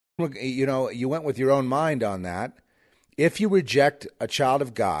You know, you went with your own mind on that. If you reject a child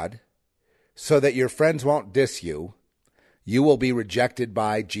of God so that your friends won't diss you, you will be rejected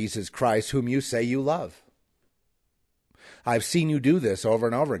by Jesus Christ, whom you say you love. I've seen you do this over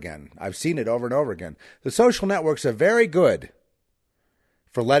and over again. I've seen it over and over again. The social networks are very good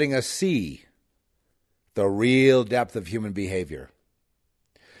for letting us see the real depth of human behavior.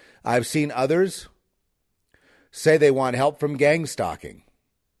 I've seen others say they want help from gang stalking.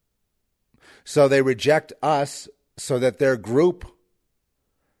 So they reject us so that their group,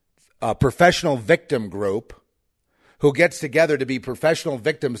 a professional victim group, who gets together to be professional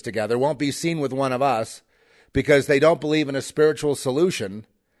victims together, won't be seen with one of us because they don't believe in a spiritual solution.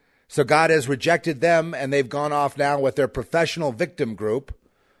 So God has rejected them, and they've gone off now with their professional victim group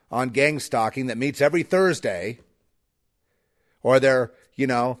on gang stalking that meets every Thursday. Or they're,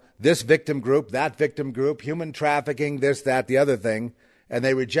 this victim group, that victim group, human trafficking, this, that, the other thing, and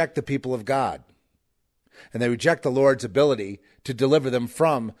they reject the people of God. And they reject the Lord's ability to deliver them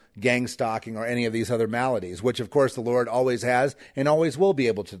from gang stalking or any of these other maladies, which, of course, the Lord always has and always will be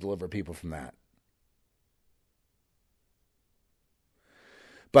able to deliver people from that.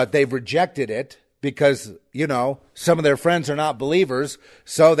 But they've rejected it because, some of their friends are not believers,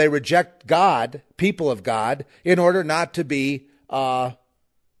 so they reject God, people of God, in order not to be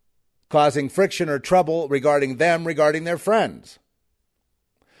causing friction or trouble regarding them, regarding their friends.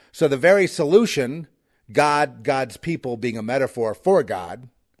 So the very solution, God's people being a metaphor for God,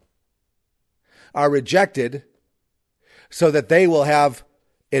 are rejected so that they will have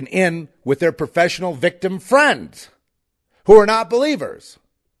an in with their professional victim friends who are not believers.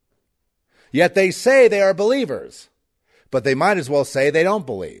 Yet they say they are believers, but they might as well say they don't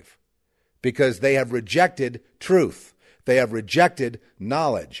believe because they have rejected truth. They have rejected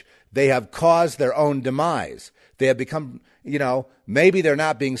knowledge. They have caused their own demise. They have become, maybe they're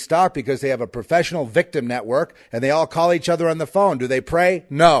not being stalked because they have a professional victim network and they all call each other on the phone. Do they pray?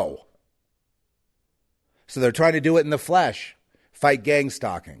 No. So they're trying to do it in the flesh, fight gang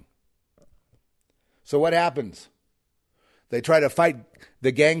stalking. So what happens? They try to fight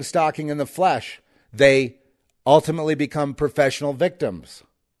the gang stalking in the flesh. They ultimately become professional victims.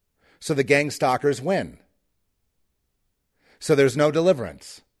 So the gang stalkers win. So there's no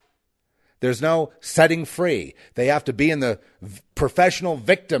deliverance. There's no setting free. They have to be in the professional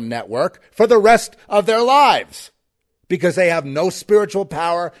victim network for the rest of their lives because they have no spiritual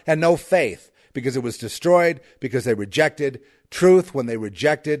power and no faith because it was destroyed because they rejected truth when they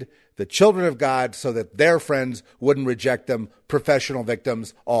rejected the children of God so that their friends wouldn't reject them, professional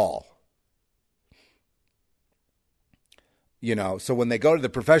victims all. So when they go to the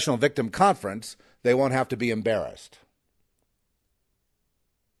professional victim conference, they won't have to be embarrassed.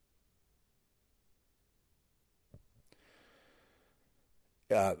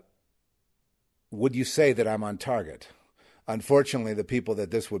 Would you say that I'm on target? Unfortunately, the people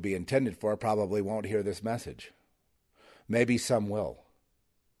that this would be intended for probably won't hear this message. Maybe some will.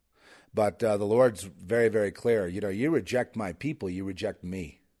 But the Lord's very, very clear. You reject my people, you reject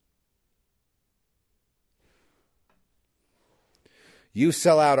me. You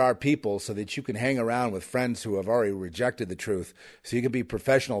sell out our people so that you can hang around with friends who have already rejected the truth, so you can be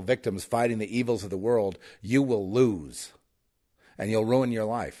professional victims fighting the evils of the world. You will lose, and you'll ruin your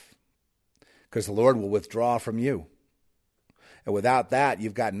life because the Lord will withdraw from you. And without that,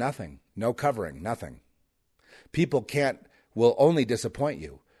 you've got nothing, no covering, nothing. People will only disappoint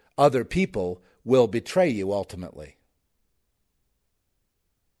you. Other people will betray you ultimately.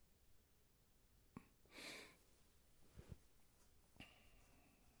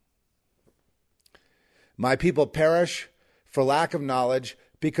 My people perish for lack of knowledge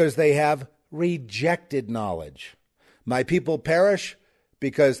because they have rejected knowledge. My people perish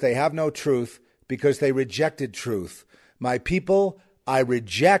because they have no truth, because they rejected truth. My people, I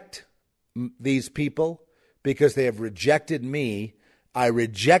reject these people because they have rejected me. I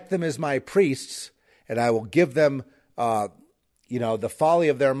reject them as my priests, and I will give them, the folly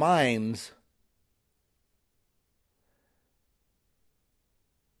of their minds.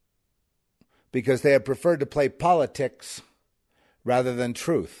 Because they have preferred to play politics rather than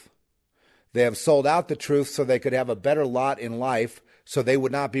truth. They have sold out the truth so they could have a better lot in life, so they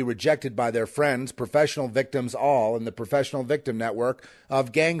would not be rejected by their friends, professional victims all in the professional victim network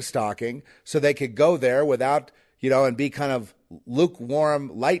of gang stalking, so they could go there without, and be kind of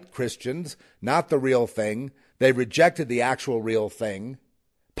lukewarm, light Christians, not the real thing. They've rejected the actual real thing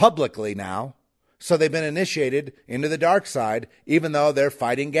publicly now, so they've been initiated into the dark side, even though they're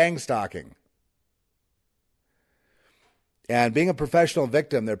fighting gang stalking. And being a professional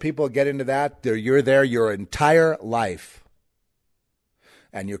victim, there are people who get into that. You're there your entire life.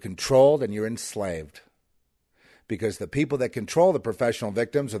 and you're controlled and you're enslaved. Because the people that control the professional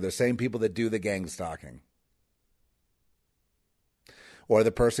victims are the same people that do the gang stalking or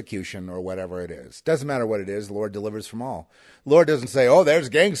the persecution or whatever it is. Doesn't matter what it is, the Lord delivers from all. The Lord doesn't say, oh, there's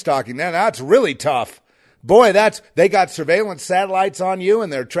gang stalking. Now that's really tough. Boy, they got surveillance satellites on you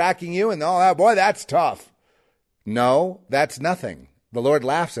and they're tracking you and all that. Boy, that's tough. No, that's nothing. The Lord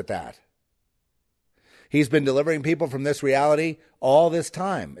laughs at that. He's been delivering people from this reality all this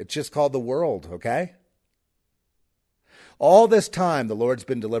time. It's just called the world, okay? All this time, the Lord's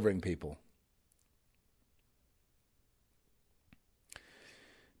been delivering people.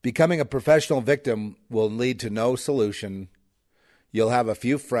 Becoming a professional victim will lead to no solution. You'll have a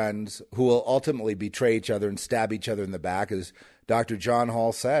few friends who will ultimately betray each other and stab each other in the back, as Dr. John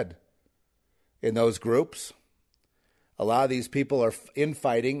Hall said. In those groups, a lot of these people are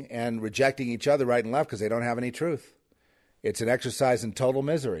infighting and rejecting each other right and left because they don't have any truth. It's an exercise in total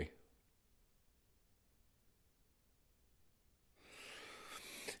misery.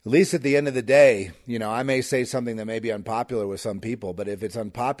 At least at the end of the day, I may say something that may be unpopular with some people, but if it's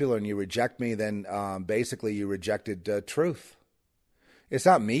unpopular and you reject me, then basically you rejected truth. It's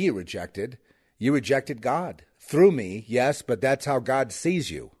not me you rejected. You rejected God. Through me, yes, but that's how God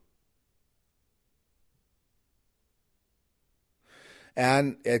sees you.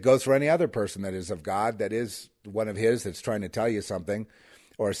 And it goes for any other person that is of God, that is one of his, that's trying to tell you something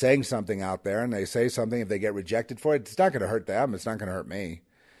or saying something out there, and they say something. If they get rejected for it, it's not going to hurt them. It's not going to hurt me.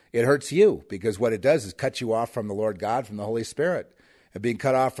 It hurts you, because what it does is cut you off from the Lord God, from the Holy Spirit. And being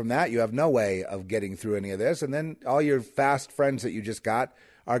cut off from that, you have no way of getting through any of this. And then all your fast friends that you just got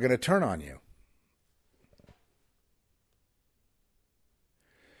are going to turn on you.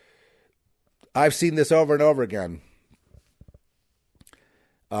 I've seen this over and over again.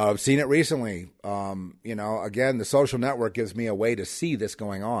 I've seen it recently. Again, the social network gives me a way to see this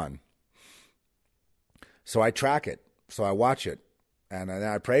going on. So I track it. So I watch it. And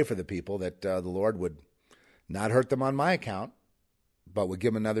I pray for the people that the Lord would not hurt them on my account, but would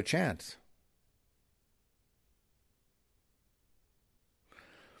give them another chance.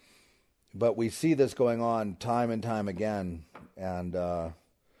 But we see this going on time and time again. And, I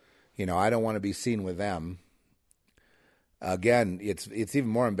don't want to be seen with them. Again, it's even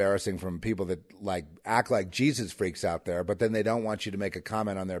more embarrassing from people that act like Jesus freaks out there, but then they don't want you to make a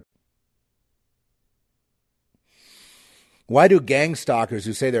comment on their. Why do gang stalkers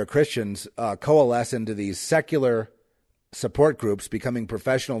who say they're Christians coalesce into these secular support groups, becoming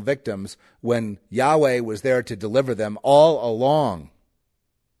professional victims, when Yahweh was there to deliver them all along?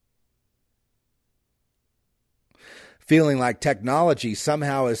 Feeling like technology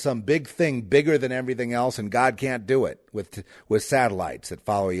somehow is some big thing, bigger than everything else, and God can't do it with satellites that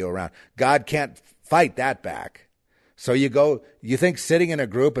follow you around. God can't fight that back. So you think sitting in a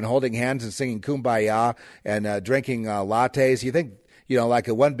group and holding hands and singing Kumbaya and drinking lattes, you think, like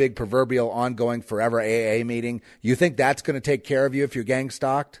a one big proverbial ongoing forever AA meeting, you think that's going to take care of you if you're gang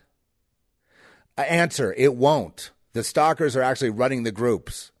stalked? Answer, it won't. The stalkers are actually running the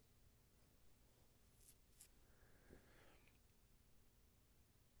groups.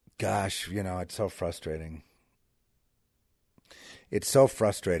 Gosh, it's so frustrating. It's so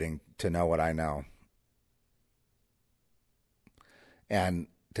frustrating to know what I know. And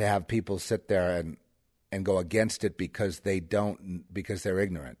to have people sit there and go against it because they're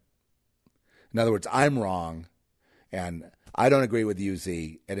ignorant. In other words, I'm wrong, and I don't agree with you,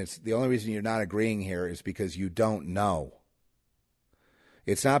 Z, and it's the only reason you're not agreeing here is because you don't know.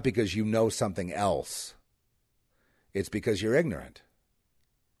 It's not because you know something else. It's because you're ignorant.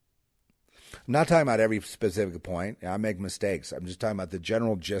 I'm not talking about every specific point. I make mistakes. I'm just talking about the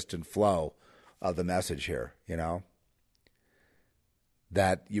general gist and flow of the message here,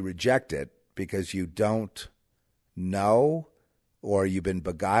 that you reject it because you don't know, or you've been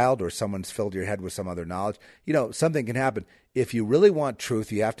beguiled, or someone's filled your head with some other knowledge. Something can happen. If you really want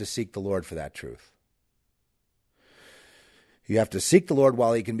truth, you have to seek the Lord for that truth. You have to seek the Lord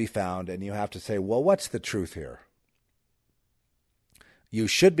while he can be found, and you have to say, well, what's the truth here? You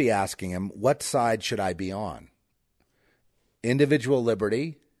should be asking him, what side should I be on? Individual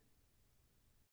liberty